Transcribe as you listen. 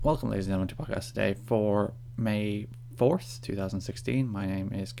Welcome, ladies and gentlemen, to podcast today for May 4th, 2016. My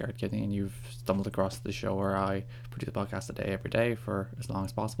name is Garrett Kidney, and you've stumbled across the show where I produce a podcast a day every day for as long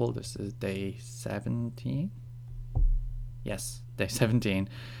as possible. This is day 17. Yes, day 17.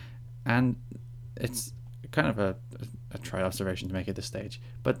 And it's kind of a trial observation to make at this stage,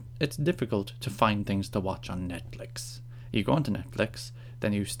 but it's difficult to find things to watch on Netflix. You go onto Netflix,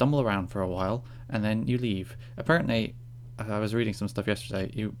 then you stumble around for a while, and then you leave. Apparently, I was reading some stuff yesterday.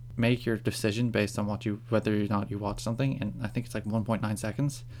 You make your decision based on whether or not you watch something, and I think it's like 1.9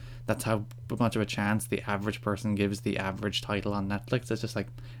 seconds. That's how much of a chance the average person gives the average title on Netflix. It's just like,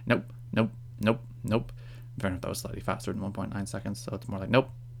 nope, nope, nope, nope. Fair enough, that was slightly faster than 1.9 seconds, so it's more like,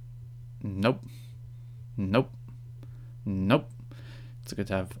 nope, nope, nope, nope. It's good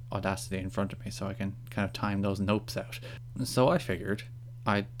to have Audacity in front of me so I can kind of time those nopes out. So I figured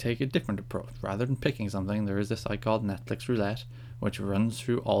I'd take a different approach. Rather than picking something, there is this site called Netflix Roulette, which runs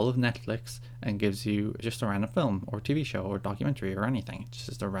through all of Netflix and gives you just a random film or TV show or documentary or anything. It's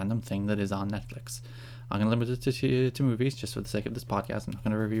just a random thing that is on Netflix. I'm going to limit it to movies just for the sake of this podcast. I'm not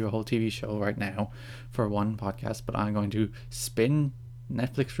going to review a whole TV show right now for one podcast, but I'm going to spin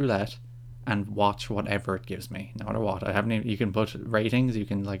Netflix Roulette and watch whatever it gives me, no matter what. You can put ratings, you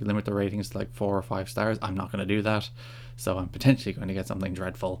can like limit the ratings to like 4 or 5 stars. I'm not going to do that, so I'm potentially going to get something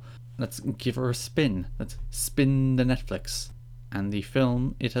dreadful. Let's give her a spin. Let's spin the Netflix. And the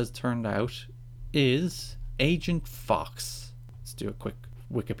film it has turned out is Agent F.O.X. Let's do a quick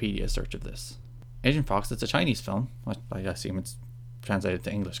Wikipedia search of this. Agent F.O.X, it's a Chinese film. I assume it's translated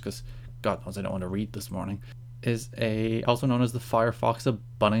to English because God knows I don't want to read this morning. Is also known as the Firefox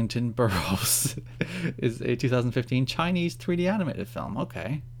of Bunnington Burrows. Is a 2015 Chinese 3D animated film.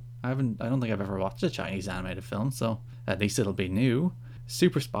 Okay, I don't think I've ever watched a Chinese animated film, so at least it'll be new.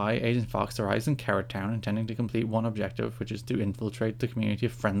 Super spy Agent F.O.X arrives in Carrot Town, intending to complete one objective, which is to infiltrate the community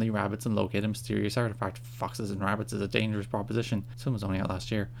of friendly rabbits and locate a mysterious artifact. Foxes and rabbits is a dangerous proposition. This film was only out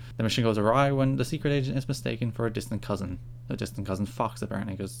last year. The mission goes awry when the secret agent is mistaken for a distant cousin. A distant cousin Fox,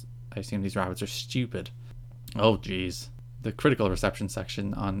 apparently, because I assume these rabbits are stupid. Oh geez. The critical reception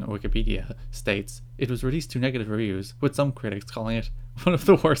section on Wikipedia states, it was released to negative reviews, with some critics calling it one of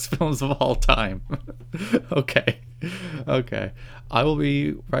the worst films of all time. Okay. I will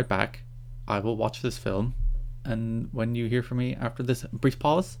be right back. I will watch this film, and when you hear from me after this brief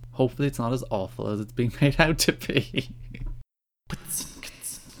pause, hopefully it's not as awful as it's being made out to be.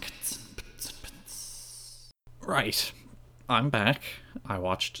 Right. I'm back. I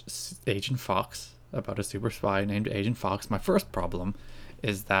watched Agent F.O.X, about a super spy named Agent F.O.X. My first problem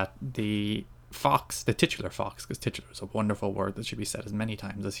is that the Fox, the titular Fox, because titular is a wonderful word that should be said as many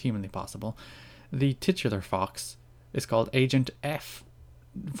times as humanly possible. The titular Fox is called Agent F,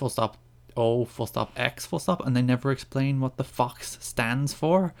 full stop, O, full stop, X, full stop, and they never explain what the Fox stands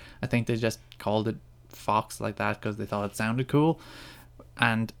for. I think they just called it Fox like that because they thought it sounded cool,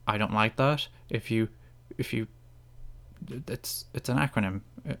 and I don't like that. If you it's an acronym.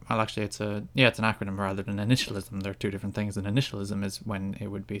 Well, actually, it's an acronym rather than initialism. They're two different things. An initialism is when it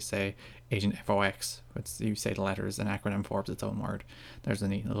would be, say, Agent F.O.X. You say the letters, an acronym forms its own word. There's a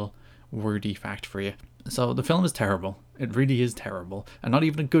neat little wordy fact for you. So the film is terrible. It really is terrible, and not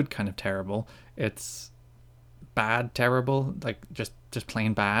even a good kind of terrible. It's bad terrible, like just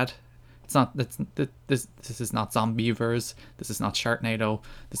plain bad. This is not Zombieverse. This is not Sharknado.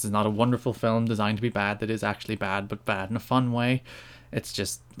 This is not a wonderful film designed to be bad that is actually bad, but bad in a fun way. It's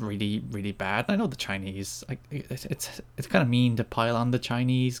just really, really bad. I know the Chinese, it's kind of mean to pile on the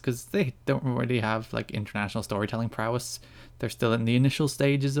Chinese because they don't really have like international storytelling prowess. They're still in the initial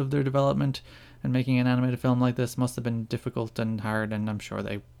stages of their development, and making an animated film like this must have been difficult and hard, and I'm sure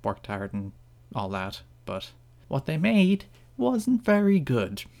they worked hard and all that. But what they made wasn't very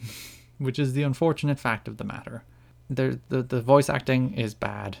good. Which is the unfortunate fact of the matter. The voice acting is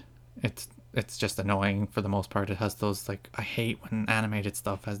bad. It's just annoying for the most part. It has those, like, I hate when animated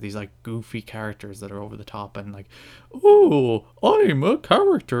stuff has these like goofy characters that are over the top and like, oh, I'm a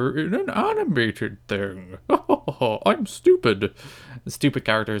character in an animated thing. I'm stupid. The stupid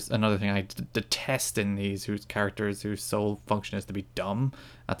characters, another thing I detest in these, whose sole function is to be dumb.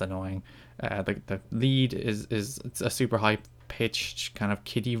 That's annoying. The lead is it's a super high pitched kind of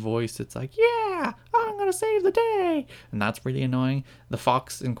kiddie voice. It's like, yeah, I'm gonna save the day, and that's really annoying. The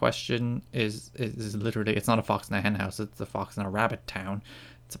fox in question is literally, it's not a fox in a hen house, it's a fox in a rabbit town.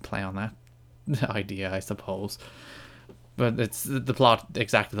 It's a play on that idea, I suppose, but it's the plot,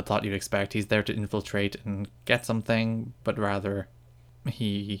 exactly the plot you'd expect. He's there to infiltrate and get something, but rather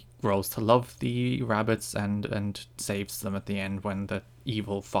he grows to love the rabbits and saves them at the end when the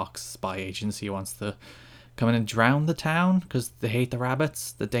evil fox spy agency wants to come in and drown the town because they hate the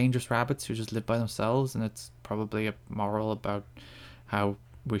rabbits, the dangerous rabbits who just live by themselves. And it's probably a moral about how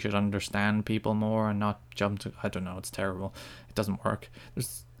we should understand people more and not jump to, I don't know, it's terrible. It doesn't work.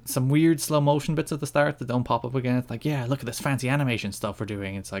 There's some weird slow motion bits at the start that don't pop up again. It's like, yeah, look at this fancy animation stuff we're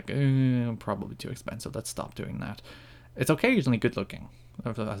doing. It's like, probably too expensive. Let's stop doing that. It's occasionally good looking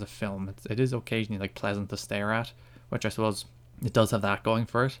as a film. It is occasionally like pleasant to stare at, which I suppose it does have that going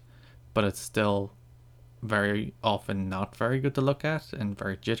for it, but it's still very often not very good to look at and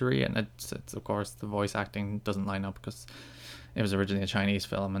very jittery. And it's of course the voice acting doesn't line up because it was originally a Chinese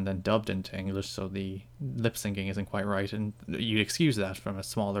film and then dubbed into English, so the lip syncing isn't quite right, and you'd excuse that from a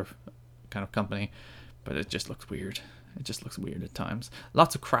smaller kind of company, but it just looks weird. It just looks weird at times.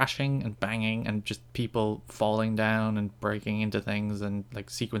 Lots of crashing and banging and just people falling down and breaking into things, and like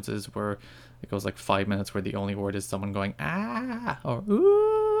sequences where it goes like 5 minutes where the only word is someone going ah or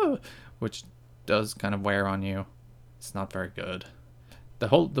ooh, which does kind of wear on you. It's not very good. The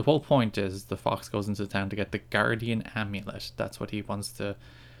whole point is the fox goes into town to get the guardian amulet. That's what he wants to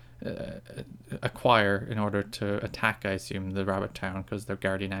acquire in order to attack, I assume, the rabbit town, because their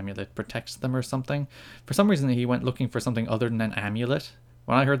guardian amulet protects them or something. For some reason he went looking for something other than an amulet.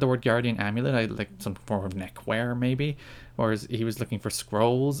 When I heard the word guardian amulet, I like some form of neckwear maybe, whereas he was looking for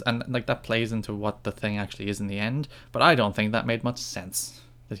scrolls, and like that plays into what the thing actually is in the end, but I don't think that made much sense,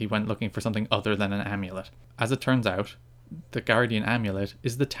 that he went looking for something other than an amulet. As it turns out, the guardian amulet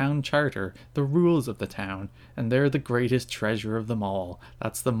is the town charter, the rules of the town, and they're the greatest treasure of them all.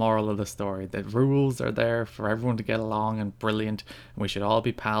 That's the moral of the story. The rules are there for everyone to get along and brilliant, and we should all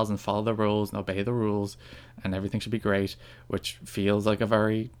be pals and follow the rules and obey the rules, and everything should be great, which feels like a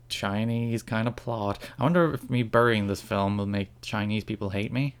very Chinese kind of plot. I wonder if me burying this film will make Chinese people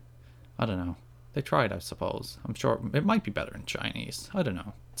hate me. I don't know. They tried, I suppose. I'm sure it might be better in Chinese. I don't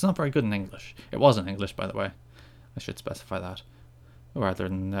know. It's not very good in English. It was in English, by the way. I should specify that. Rather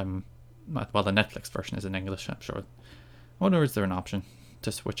than, well, the Netflix version is in English, I'm sure. I wonder, is there an option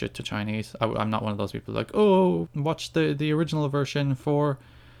to switch it to Chinese? I'm not one of those people like, oh, watch the original version for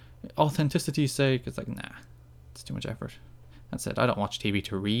authenticity's sake. It's like, nah, it's too much effort. That's it. I don't watch TV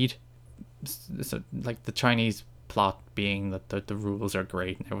to read. So, like, the Chinese plot being that the rules are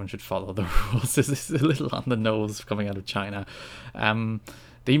great and everyone should follow the rules is a little on the nose coming out of China.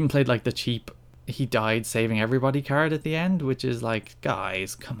 They even played like the cheap he died saving everybody card at the end, which is like,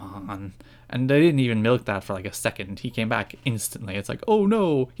 guys, come on. And they didn't even milk that for like a second. He came back instantly. It's like, oh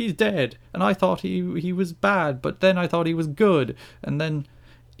no, he's dead, and I thought he was bad, but then I thought he was good, and then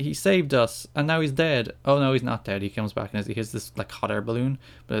he saved us, and now he's dead. Oh no, he's not dead. He comes back and he has this like hot air balloon,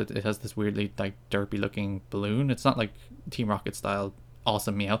 but it has this weirdly like derpy looking balloon. It's not like Team Rocket style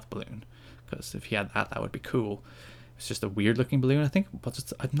awesome Meowth balloon, because if he had that, that would be cool. It's just a weird looking balloon. I think,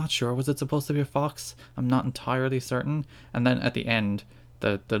 I'm not sure, was it supposed to be a fox? I'm not entirely certain. And then at the end,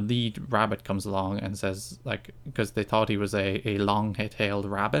 the lead rabbit comes along and says, like, because they thought he was a long-tailed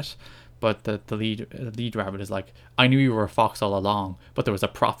rabbit, but the lead rabbit is like, I knew you were a fox all along, but there was a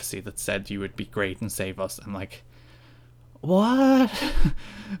prophecy that said you would be great and save us. I'm like, what?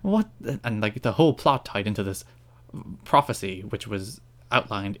 What? And like the whole plot tied into this prophecy, which was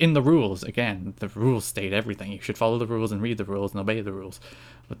outlined in the rules. Again, the rules state everything. You should follow the rules and read the rules and obey the rules.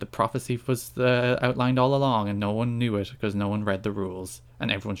 But the prophecy was outlined all along, and no one knew it because no one read the rules. And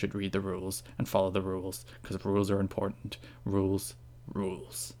everyone should read the rules and follow the rules because rules are important. Rules.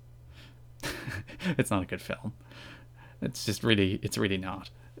 It's not a good film. It's just really, it's really not.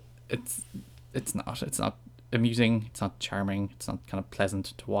 It's not amusing. It's not charming. It's not kind of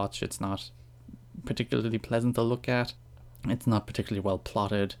pleasant to watch. It's not particularly pleasant to look at. It's not particularly well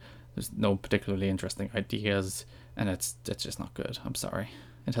plotted. There's no particularly interesting ideas, and it's just not good. I'm sorry.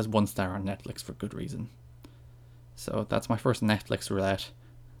 It has 1 star on Netflix for good reason. So that's my first Netflix Roulette.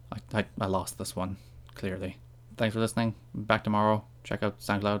 I lost this one, clearly. Thanks for listening. Back tomorrow. Check out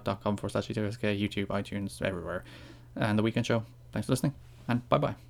soundcloud.com/GTSK, YouTube, iTunes, everywhere. And The Weekend Show. Thanks for listening, and bye-bye.